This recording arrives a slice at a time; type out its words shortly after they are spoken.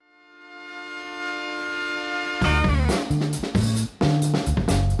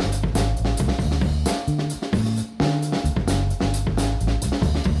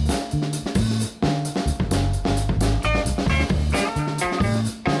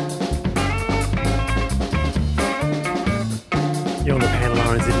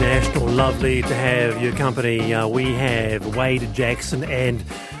RNZ National. Lovely to have your company. We have Wade Jackson and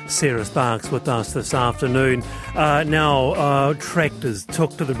Sarah Sparks with us this afternoon. Now, tractors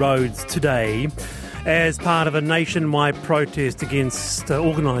took to the roads today as part of a nationwide protest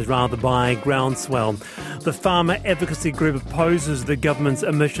organised by Groundswell. The farmer advocacy group opposes the government's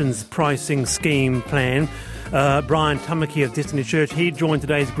emissions pricing scheme plan. Brian Tamaki of Destiny Church, he joined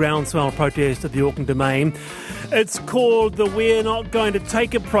today's Groundswell protest at the Auckland Domain. It's called the We're Not Going to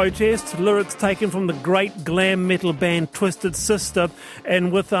Take It protest, lyrics taken from the great glam metal band Twisted Sister.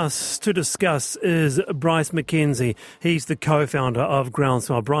 And with us to discuss is Bryce McKenzie. He's the co-founder of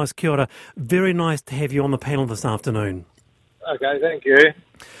Groundswell. Bryce, kia ora. Very nice to have you on the panel this afternoon. Okay, thank you.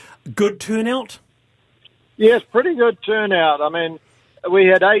 Good turnout? Yes, pretty good turnout. I mean, we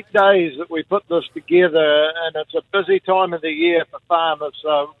had 8 days that we put this together, and it's a busy time of the year for farmers,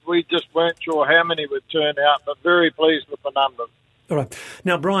 so we just weren't sure how many would turn out, but very pleased with the numbers. All right.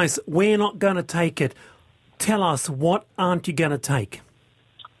 Now, Bryce, we're not going to take it. Tell us, what aren't you going to take?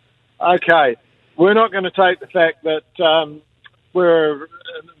 Okay, we're not going to take the fact that we're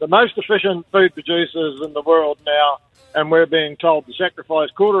the most efficient food producers in the world now, and we're being told to sacrifice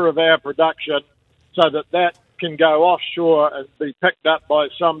a quarter of our production so that can go offshore and be picked up by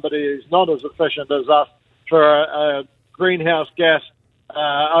somebody who's not as efficient as us for a greenhouse gas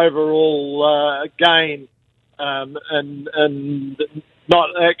overall gain and not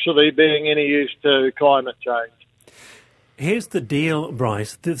actually being any use to climate change. Here's the deal,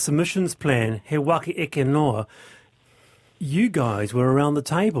 Bryce. This emissions plan, He Waka Eke Noa, you guys were around the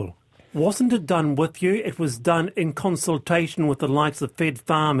table. Wasn't it done with you? It was done in consultation with the likes of Fed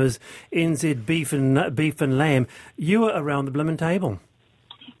Farmers, NZ Beef and Lamb. You were around the blimmin' table.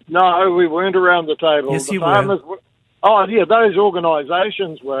 No, we weren't around the table. Yes, the you farmers were. Oh, yeah, those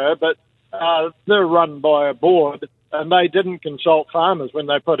organisations were, but they're run by a board, and they didn't consult farmers when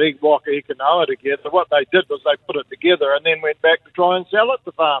they put He Waka Eke Noa together. What they did was they put it together and then went back to try and sell it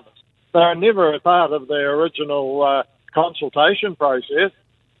to farmers. They were never a part of their original consultation process.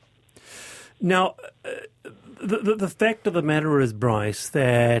 Now, the fact of the matter is, Bryce,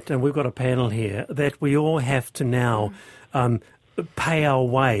 that, and we've got a panel here, that we all have to now pay our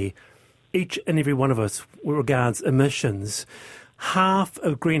way, each and every one of us, with regards emissions. Half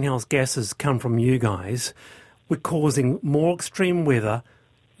of greenhouse gases come from you guys. We're causing more extreme weather.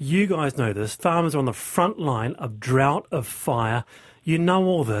 You guys know this. Farmers are on the front line of drought, of fire. You know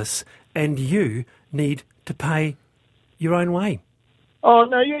all this, and you need to pay your own way. Oh,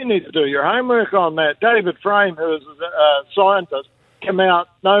 no, you need to do your homework on that. David Frame, who is a scientist, came out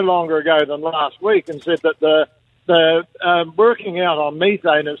no longer ago than last week and said that the working out on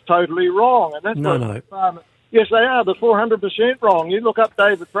methane is totally wrong. And that's No. Yes, they are. They're 400% wrong. You look up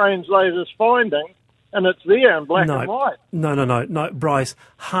David Frame's latest finding, and it's there in black and white. No, Bryce,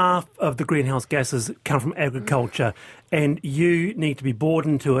 half of the greenhouse gases come from agriculture, and you need to be bought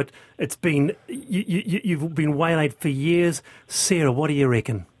into it. It's been you've been waylaid for years. Sarah, what do you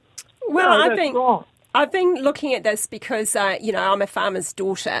reckon? Well, No, that's wrong. I've been looking at this because, I'm a farmer's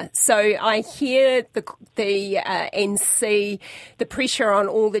daughter. So I hear and see the pressure on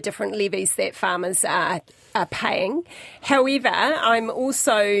all the different levies that farmers are paying. However, I'm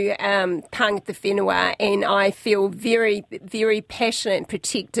also tangata whenua, and I feel very, very passionate and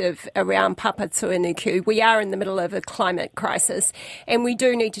protective around Papatūānuku. We are in the middle of a climate crisis, and we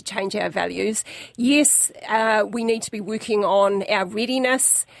do need to change our values. Yes, we need to be working on our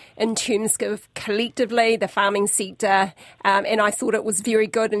readiness in terms of collectively the farming sector, and I thought it was very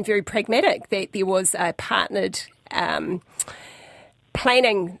good and very pragmatic that there was a partnered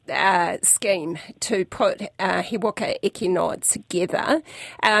planning scheme to put He Waka Eke Noa together.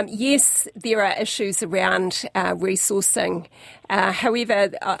 Yes, there are issues around resourcing.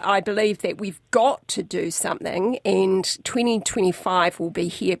 However, I believe that we've got to do something, and 2025 will be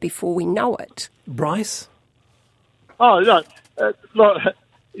here before we know it. Bryce? Oh, no. Look,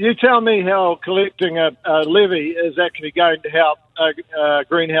 you tell me how collecting a levy is actually going to help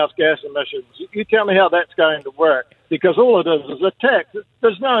greenhouse gas emissions. You tell me how that's going to work, because all it is a tax.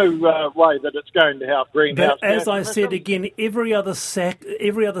 There's no way that it's going to help greenhouse gas emissions. As I said again, every other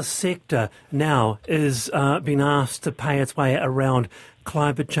sector now is being asked to pay its way around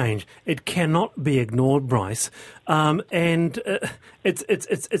climate change. It cannot be ignored, Bryce.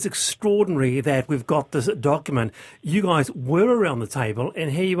 It's extraordinary that we've got this document. You guys were around the table,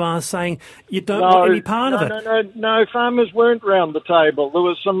 and here you are saying you don't want any part of it. No, farmers weren't around the table. There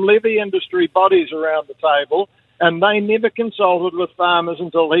was some levy industry bodies around the table, and they never consulted with farmers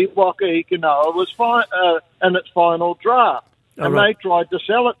until He Waka Eke Noa was in its final draft. And they tried to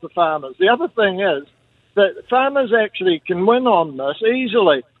sell it to farmers. The other thing is, that farmers actually can win on this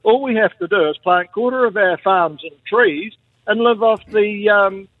easily. All we have to do is plant a quarter of our farms in trees and live off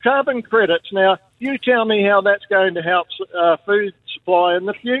the carbon credits. Now, you tell me how that's going to help food supply in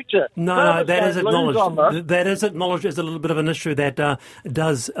the future. No, that is acknowledged. That is acknowledged as a little bit of an issue that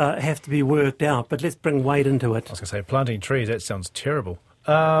does have to be worked out. But let's bring Wade into it. I was going to say, planting trees, that sounds terrible.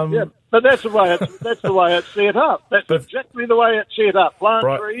 Yeah, but that's the way it's set up. That's exactly the way it's set up.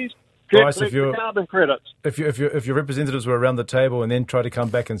 Plant trees, collect the carbon credits. If your representatives were around the table and then try to come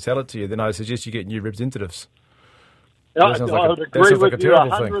back and sell it to you, then I suggest you get new representatives. I would agree with you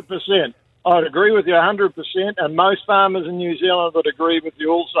 100%. I'd agree with you 100%, and most farmers in New Zealand would agree with you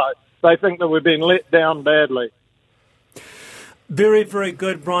also. They think that we've been let down badly. Very, very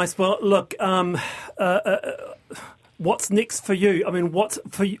good, Bryce. Well, look, what's next for you? I mean, what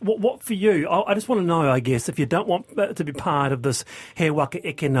for you? I just want to know, I guess, if you don't want to be part of this He Waka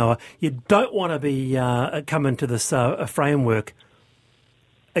Eke Noa, you don't want to be come into this framework.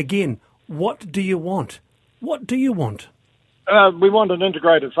 Again, what do you want? What do you want? We want an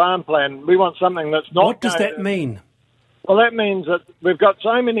integrated farm plan. We want something that's not... What does that mean? Well, that means that we've got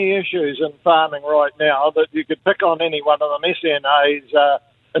so many issues in farming right now that you could pick on any one of them: SNAs,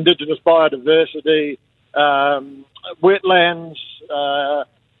 Indigenous biodiversity, wetlands,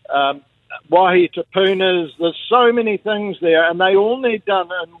 waihi tapunas. There's so many things there, and they all need done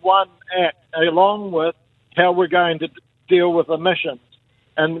in one act, along with how we're going to deal with emissions.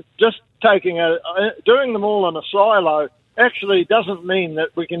 And just doing them all in a silo actually doesn't mean that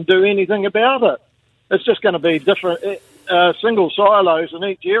we can do anything about it. It's just going to be different single silos in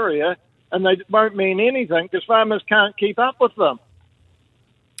each area, and they won't mean anything because farmers can't keep up with them.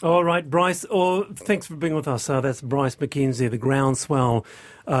 All right, Bryce. Thanks for being with us. That's Bryce McKenzie, the Groundswell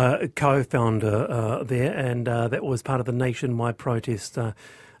co-founder there, and that was part of the nationwide protest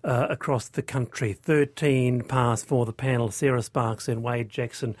across the country. 4:13 the panel. Sarah Sparks and Wade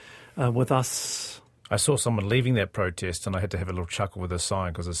Jackson with us. I saw someone leaving that protest and I had to have a little chuckle with the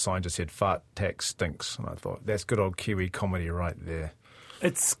sign because the sign just said "fart tax stinks," and I thought that's good old Kiwi comedy right there.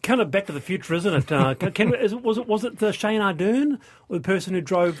 It's kind of Back to the Future, isn't it? Was it Shane Ardern, or the person who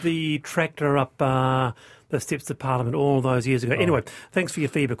drove the tractor up the steps of Parliament all those years ago? Anyway, thanks for your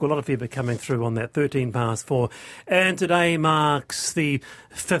feedback. A lot of feedback coming through on that. 4:13. And today marks the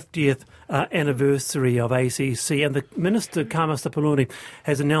 50th anniversary of ACC, and the Minister, Kama Stapaloni,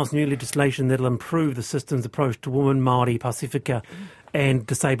 has announced new legislation that will improve the system's approach to women, Māori, Pasifika and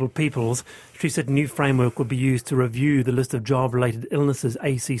disabled peoples. She said a new framework will be used to review the list of job-related illnesses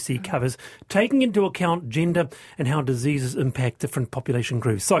ACC covers, taking into account gender and how diseases impact different population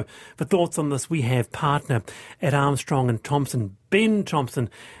groups. So, for thoughts on this, we have partner at Armstrong and Thompson, Ben Thompson,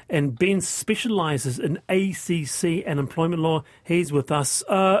 and Ben specialises in ACC and employment law. He's with us.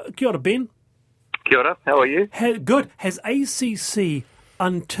 Kia ora, Ben. Kia ora, how are you? Good. Has ACC,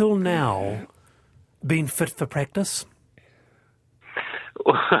 until now, been fit for practice?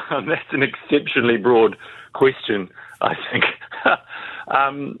 That's an exceptionally broad question, I think.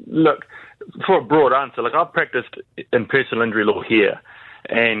 Look, for a broad answer, I've practiced in personal injury law here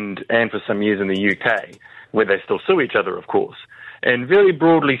and for some years in the UK, where they still sue each other, of course. And very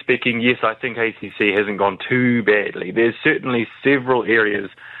broadly speaking, yes, I think ACC hasn't gone too badly. There's certainly several areas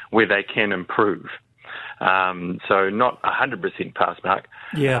where they can improve. So not 100% pass mark.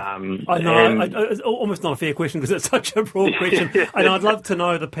 Yeah, I know. It's almost not a fair question because it's such a broad question. And I'd love to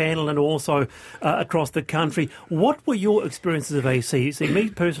know the panel and also across the country. What were your experiences of ACC? See, me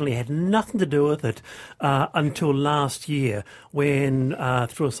personally had nothing to do with it until last year when,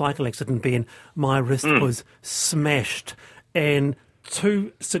 through a cycle accident, Ben, my wrist was smashed and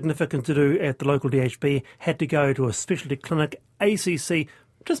too significant to do at the local DHB, had to go to a specialty clinic. ACC,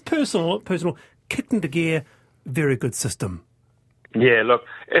 just personal, kicked into gear, very good system. Yeah, look,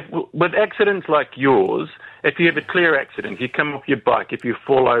 with accidents like yours, if you have a clear accident, you come off your bike, if you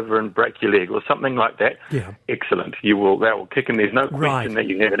fall over and break your leg or something like that, excellent. That will kick in. There's no question that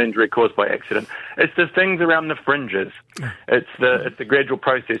you have an injury caused by accident. It's the things around the fringes. It's the gradual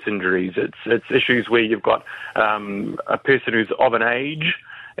process injuries. It's issues where you've got a person who's of an age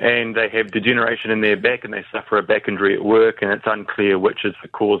and they have degeneration in their back and they suffer a back injury at work and it's unclear which is the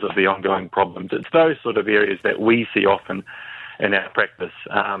cause of the ongoing problems. It's those sort of areas that we see often in our practice,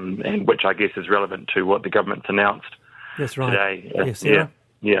 and which I guess is relevant to what the government's announced today. Yes,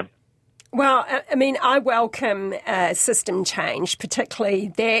 yeah. Well, I mean, I welcome system change,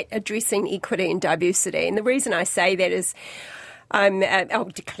 particularly that addressing equity and diversity. And the reason I say that is I'll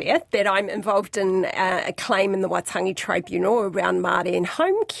declare that I'm involved in a claim in the Waitangi Tribunal around Māori and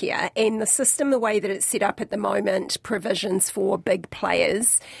home care, and the system, the way that it's set up at the moment, provisions for big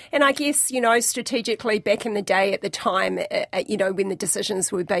players. And I guess, strategically back in the day at the time, when the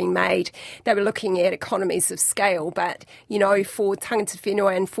decisions were being made, they were looking at economies of scale. But, for tangata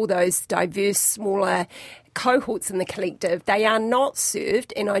whenua and for those diverse, smaller cohorts in the collective, they are not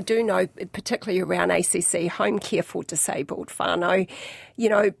served, and I do know, particularly around ACC, home care for disabled whānau,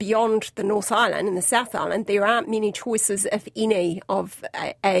 beyond the North Island and the South Island, there aren't many choices, if any, of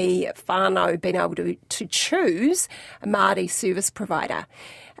a whānau being able to choose a Māori service provider.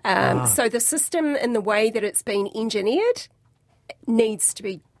 So the system, in the way that it's been engineered, needs to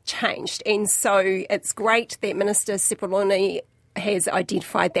be changed. And so it's great that Minister Sepuloni has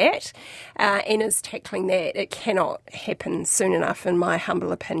identified that and is tackling that. It cannot happen soon enough, in my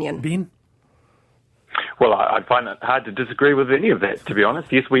humble opinion. Ben? Well, I find it hard to disagree with any of that, to be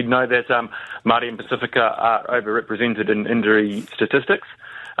honest. Yes, we know that Māori and Pacifica are overrepresented in injury statistics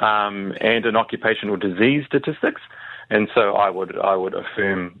and in occupational disease statistics. And so I would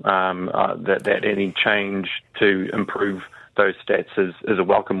affirm that any change to improve those stats is a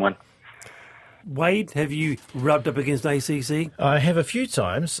welcome one. Wade, have you rubbed up against ACC? I have a few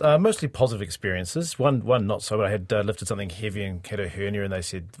times, mostly positive experiences. One not so. I had lifted something heavy and had a hernia, and they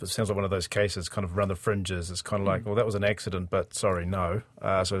said, it sounds like one of those cases, kind of around the fringes. It's kind of like, well, that was an accident, but sorry, no.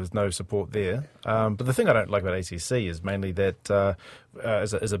 So there's no support there. But the thing I don't like about ACC is mainly that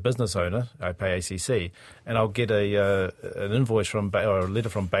as a business owner, I pay ACC, and I'll get an invoice or a letter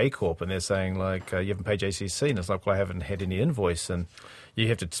from Baycorp, and they're saying, like, you haven't paid ACC, and it's like, well, I haven't had any invoice, and you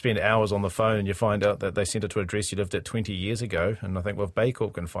have to spend hours on the phone and you find out that they sent it to an address you lived at 20 years ago. And I think, well, if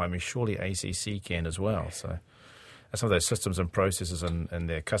Baycorp can find me, surely ACC can as well. So some of those systems and processes and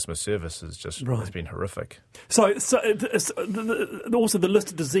their customer service has been horrific. So also the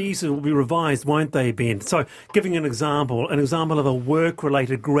list of diseases will be revised, won't they, Ben? So giving an example of a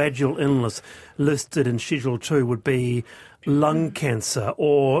work-related gradual illness listed in Schedule 2 would be lung cancer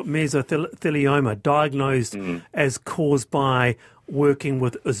or mesothelioma, diagnosed as caused by working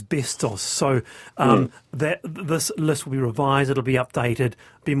with asbestos. So that this list will be revised, it'll be updated,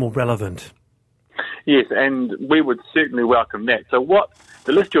 be more relevant. Yes, and we would certainly welcome that. So what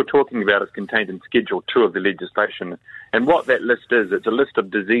the list you're talking about is contained in Schedule 2 of the legislation, and what that list is, it's a list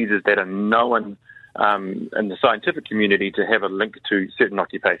of diseases that are known in the scientific community to have a link to certain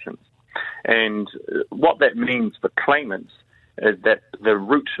occupations. And what that means for claimants is that the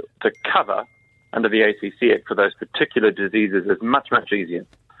route to cover under the ACC Act for those particular diseases is much, much easier.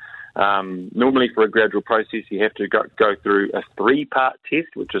 Normally for a gradual process, you have to go through a 3-part test,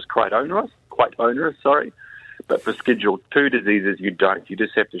 which is quite onerous. But for Schedule 2 diseases, you don't. You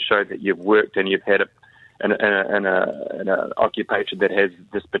just have to show that you've worked and you've had an occupation that has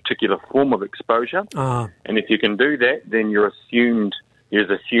this particular form of exposure. And if you can do that, then you're assumed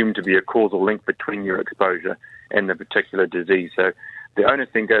to be a causal link between your exposure and the particular disease. So the onus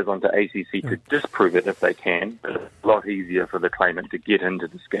then goes on to ACC to disprove it if they can, but it's a lot easier for the claimant to get into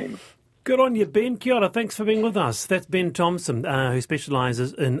the scheme. Good on you, Ben. Kia ora, thanks for being with us. That's Ben Thompson, who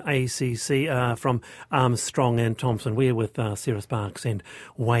specialises in ACC from Armstrong and Thompson. We're with Sarah Sparks and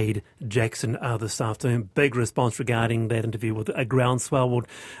Wade Jackson this afternoon. Big response regarding that interview with Groundswell.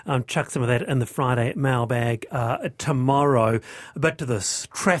 We'll chuck some of that in the Friday mailbag tomorrow. But to this,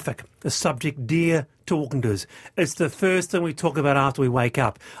 traffic, a subject dear to Aucklanders. It's the first thing we talk about after we wake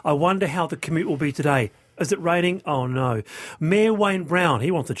up. I wonder how the commute will be today. Is it raining? Oh no. Mayor Wayne Brown,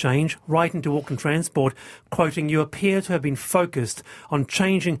 he wants a change, writing to Auckland Transport, quoting, "You appear to have been focused on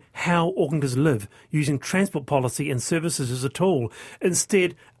changing how Aucklanders live, using transport policy and services as a tool.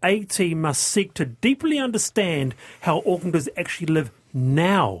 Instead, AT must seek to deeply understand how Aucklanders actually live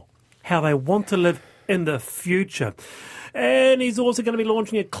now, how they want to live in the future." And he's also going to be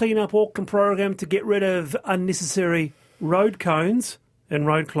launching a Clean Up Auckland program to get rid of unnecessary road cones and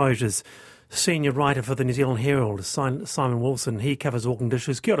road closures. Senior writer for the New Zealand Herald, Simon Wilson, he covers Auckland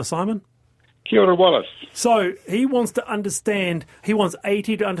issues. Kia ora, Simon. Kia ora, Wallace. So he wants AT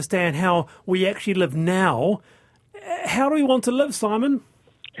to understand how we actually live now. How do we want to live, Simon?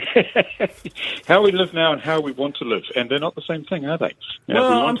 How we live now and how we want to live, and they're not the same thing, are they?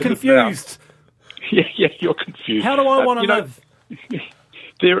 Well, I'm confused. Yeah, you're confused. How do I want to live?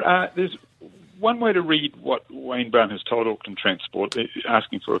 There's one way to read what Wayne Brown has told Auckland Transport,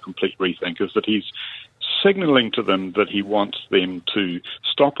 asking for a complete rethink, is that he's signalling to them that he wants them to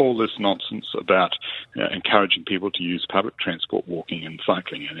stop all this nonsense about encouraging people to use public transport, walking and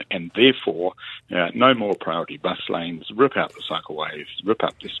cycling, and therefore no more priority bus lanes, rip out the cycleways, rip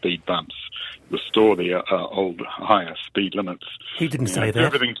up the speed bumps, restore the old higher speed limits. He didn't say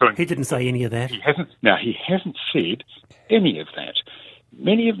that. He didn't say any of that. He hasn't said any of that.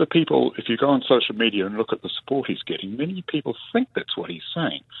 Many of the people, if you go on social media and look at the support he's getting, many people think that's what he's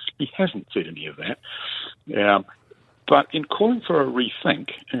saying. He hasn't said any of that. But in calling for a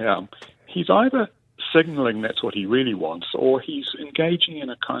rethink, he's either signalling that's what he really wants, or he's engaging in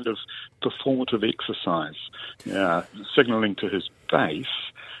a kind of performative exercise, signalling to his base,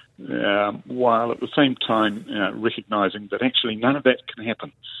 while at the same time recognising that actually none of that can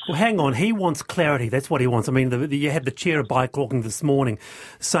happen. Well, hang on. He wants clarity. That's what he wants. I mean, you had the chair of Bike Auckland this morning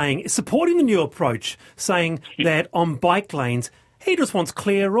supporting the new approach, saying that on bike lanes, he just wants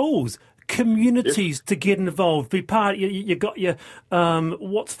clear rules. Communities to get involved, be part. You got your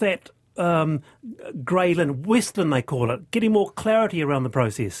what's that? Greyland, Westland they call it. Getting more clarity around the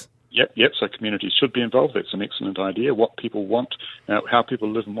process. Yep. So communities should be involved. That's an excellent idea. What people want, how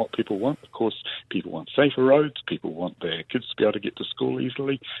people live and what people want. Of course, people want safer roads. People want their kids to be able to get to school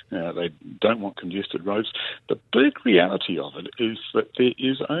easily. They don't want congested roads. The big reality of it is that there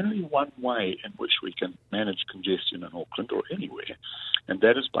is only one way in which we can manage congestion in Auckland or anywhere, and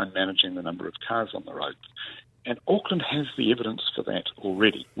that is by managing the number of cars on the roads. And Auckland has the evidence for that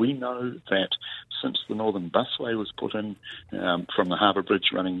already. We know that since the Northern Busway was put in from the Harbour Bridge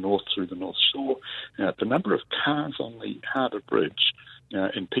running north through the North Shore, the number of cars on the Harbour Bridge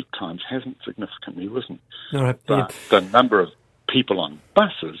in peak times hasn't significantly risen. But the number of people on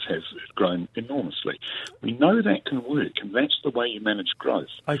buses has grown enormously. We know that can work, and that's the way you manage growth.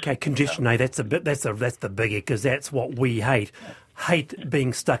 Okay, congestion. That's the biggie, because that's what we hate. Hate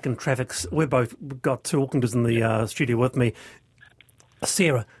being stuck in traffic. We've got two Aucklanders in the studio with me.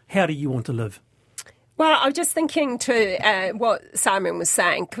 Sarah, how do you want to live? Well, I was just thinking to what Simon was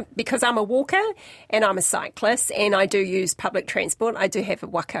saying, because I'm a walker and I'm a cyclist and I do use public transport. I do have a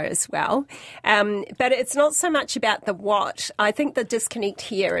waka as well. But it's not so much about the what. I think the disconnect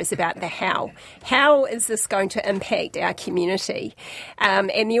here is about the how. How is this going to impact our community?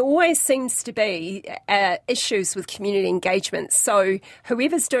 And there always seems to be issues with community engagement. So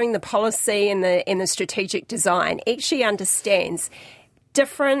whoever's doing the policy and the strategic design actually understands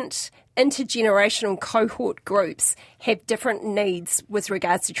different intergenerational cohort groups have different needs with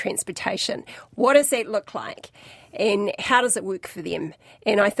regards to transportation. What does that look like? And how does it work for them?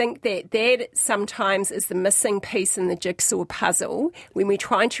 And I think that sometimes is the missing piece in the jigsaw puzzle when we're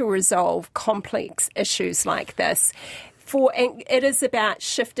trying to resolve complex issues like this. And it is about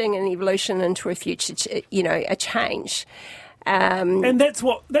shifting an evolution into a future, a change. And that's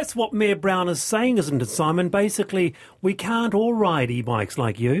what Mayor Brown is saying, isn't it, Simon? Basically, we can't all ride e-bikes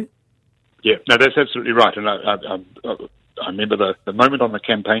like you. Yeah, no, that's absolutely right. And I remember the moment on the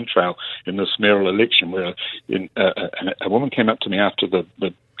campaign trail in this mayoral election where a woman came up to me after the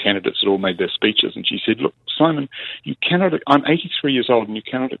candidates had all made their speeches, and she said, "Look, Simon, I'm 83 years old and you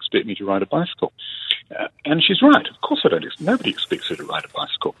cannot expect me to ride a bicycle." And she's right. Of course I don't. Nobody expects her to ride a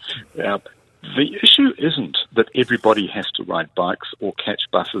bicycle. The issue isn't that everybody has to ride bikes or catch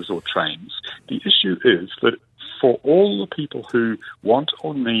buses or trains. The issue is that for all the people who want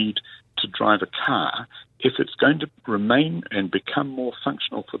or need to drive a car, if it's going to remain and become more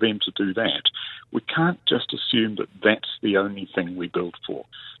functional for them to do that, we can't just assume that that's the only thing we build for.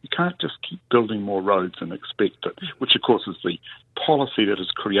 You can't just keep building more roads and expect that, which of course is the policy that has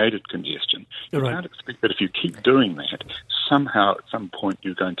created congestion. You can't expect that if you keep doing that, somehow at some point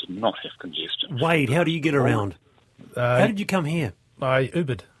you're going to not have congestion. Wade, how do you get around? How did you come here? I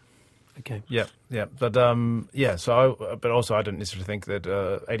Ubered. Okay. Yeah. But but also I don't necessarily think that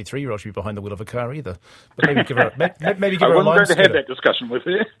 83-year-olds should be behind the wheel of a car either. But maybe give her a lime scooter. I wasn't going to have that discussion with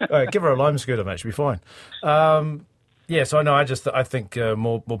her. Give her a lime scooter, mate. She'll be fine. I think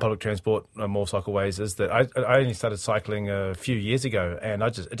more public transport, more cycleways is that I only started cycling a few years ago, and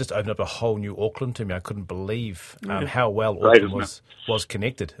it just opened up a whole new Auckland to me. I couldn't believe how well Auckland was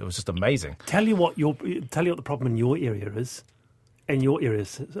connected. It was just amazing. Tell you what the problem in your area is. In your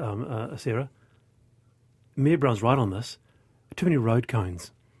areas, Sarah, Mayor Brown's right on this. Too many road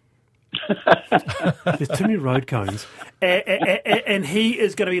cones. There's too many road cones. And he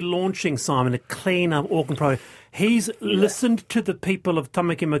is going to be launching, Simon, a clean up Auckland project. He's listened to the people of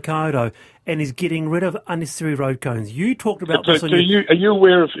Tamaki Makaurau and he's getting rid of unnecessary road cones. You talked about this. Are you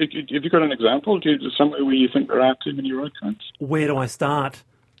aware of, have you got an example? Somewhere where you think there are too many road cones? Where do I start?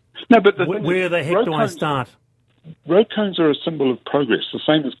 No, but where the heck do I start? Road cones are a symbol of progress, the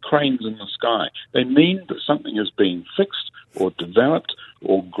same as cranes in the sky. They mean that something is being fixed or developed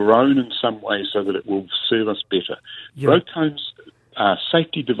or grown in some way so that it will serve us better. Yeah. Road cones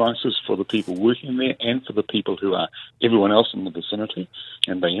safety devices for the people working there and for the people who are everyone else in the vicinity,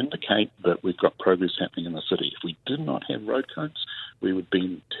 and they indicate that we've got progress happening in the city. If we did not have road codes, we would be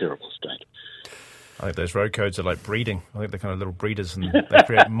in a terrible state. I think those road codes are like breeding. I think they're kind of little breeders, and they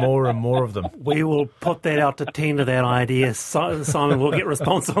create more and more of them. We will put that out to tender, that idea. Simon will get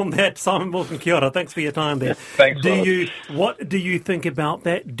response on that. Simon Wilson, kia ora. Thanks for your time there. Thanks, What do you think about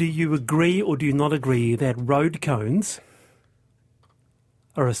that? Do you agree or do you not agree that road cones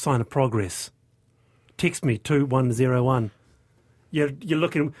are a sign of progress? Text me 2101. You're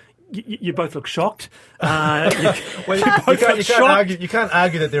looking. You both look shocked. You can't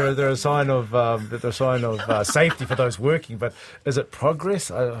argue that they're a sign of safety for those working. But is it progress?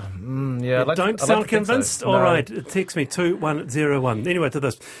 Don't sound convinced. So. All right, text me 2101. Anyway, to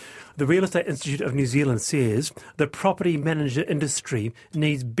this. The Real Estate Institute of New Zealand says the property manager industry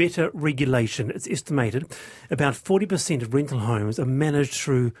needs better regulation. It's estimated about 40% of rental homes are managed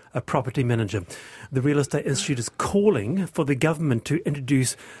through a property manager. The Real Estate Institute is calling for the government to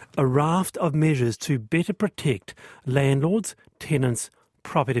introduce a raft of measures to better protect landlords, tenants,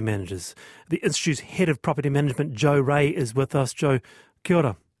 property managers. The Institute's head of property management, Joe Ray, is with us. Joe, kia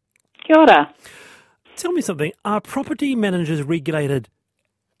ora. Kia ora. Tell me something. Are property managers regulated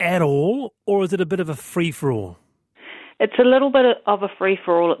at all, or is it a bit of a free-for-all? It's a little bit of a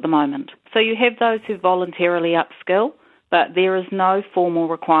free-for-all at the moment. So you have those who voluntarily upskill, but there is no formal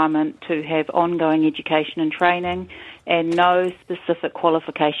requirement to have ongoing education and training and no specific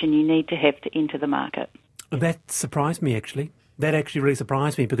qualification you need to have to enter the market. That surprised me, actually. That actually really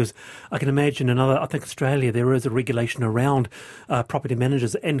surprised me, because I can imagine I think Australia, there is a regulation around property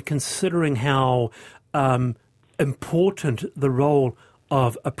managers, and considering how important the role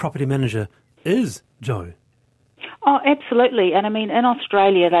of a property manager is, Joe. Oh, absolutely. And I mean, in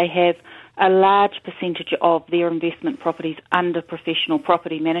Australia, they have a large percentage of their investment properties under professional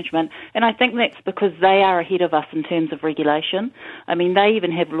property management. And I think that's because they are ahead of us in terms of regulation. I mean, they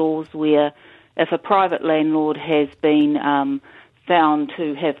even have laws where if a private landlord has been found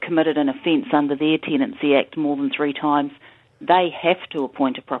to have committed an offence under their Tenancy Act more than 3 times, they have to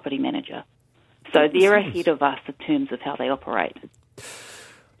appoint a property manager. So they're ahead of us in terms of how they operate.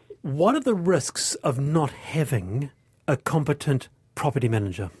 What are the risks of not having a competent property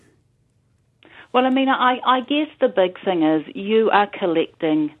manager? Well, I mean, I guess the big thing is you are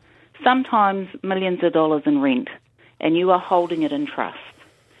collecting sometimes millions of dollars in rent, and you are holding it in trust.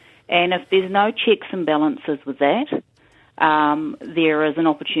 And if there's no checks and balances with that, there is an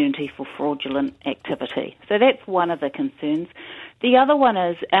opportunity for fraudulent activity. So that's one of the concerns. The other one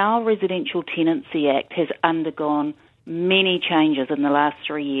is our Residential Tenancy Act has undergone many changes in the last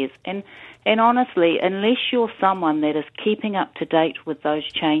 3 years. And honestly, unless you're someone that is keeping up to date with those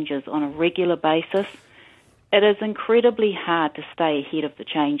changes on a regular basis, it is incredibly hard to stay ahead of the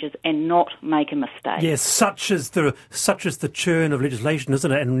changes and not make a mistake. Yes, such as the churn of legislation,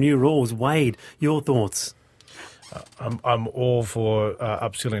 isn't it, and new rules. Wade, your thoughts? I'm all for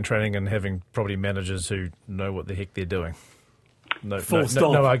upskilling training and having property managers who know what the heck they're doing. No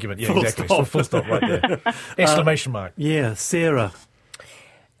argument. Yeah, exactly. Full stop right there. Exclamation mark. Yeah, Sarah.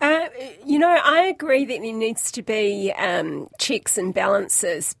 I agree that there needs to be checks and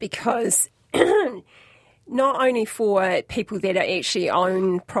balances, because not only for people that actually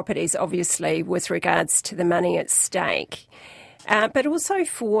own properties, obviously, with regards to the money at stake, but also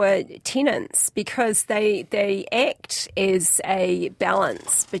for tenants, because they act as a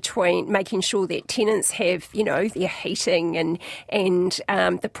balance between making sure that tenants have, their heating and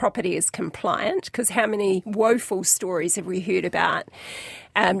the property is compliant. Because how many woeful stories have we heard about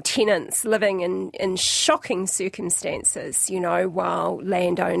tenants living in shocking circumstances, while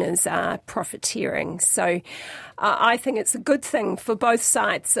landowners are profiteering. So I think it's a good thing for both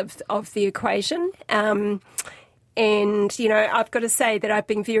sides of the equation. And, I've got to say that I've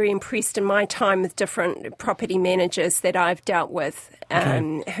been very impressed in my time with different property managers that I've dealt with,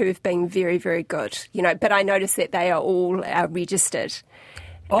 who have been very, very good. But I notice that they are all registered.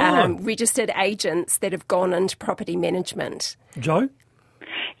 Registered agents that have gone into property management. Joe?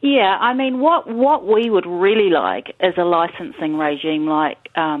 Yeah, I mean, what we would really like is a licensing regime like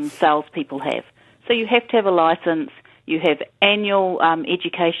salespeople have. So you have to have a license. You have annual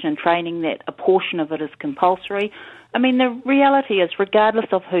education and training that a portion of it is compulsory. I mean, the reality is, regardless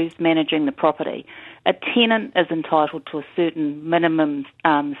of who's managing the property, a tenant is entitled to a certain minimum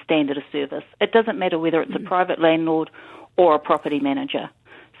standard of service. It doesn't matter whether it's a private landlord or a property manager.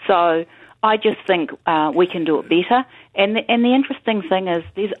 So I just think we can do it better. And the interesting thing is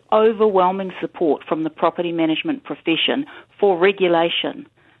there's overwhelming support from the property management profession for regulation.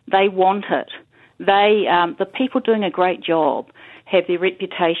 They want it. The people doing a great job have their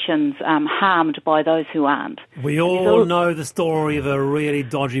reputations harmed by those who aren't. We all know the story of a really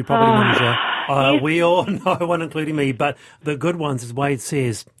dodgy property manager. Yes. We all know one, including me, but the good ones, as Wade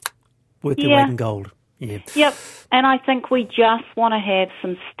says, worth their weight in gold. Yeah. Yep, and I think we just want to have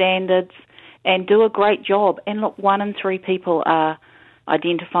some standards and do a great job. And look, 1 in 3 people are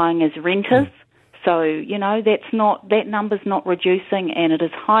identifying as renters. So, that number's not reducing, and it is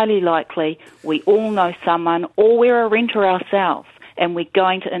highly likely we all know someone, or we're a renter ourselves, and we're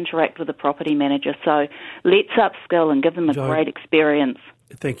going to interact with a property manager. So let's upskill and give them a great experience.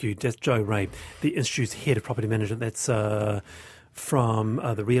 Thank you. That's Joe Ray, the Institute's head of property management. That's from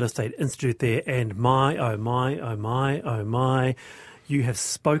the Real Estate Institute there. And my, you have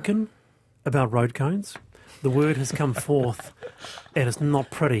spoken about road cones. The word has come forth, and it's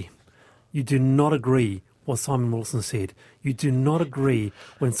not pretty. You do not agree what Simon Wilson said. You do not agree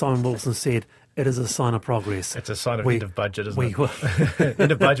when Simon Wilson said it is a sign of progress. It's a sign of end of budget, isn't it? Will.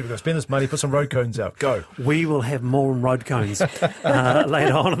 End of budget, we've got to spend this money, put some road cones out, go. We will have more road cones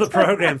later on in the program.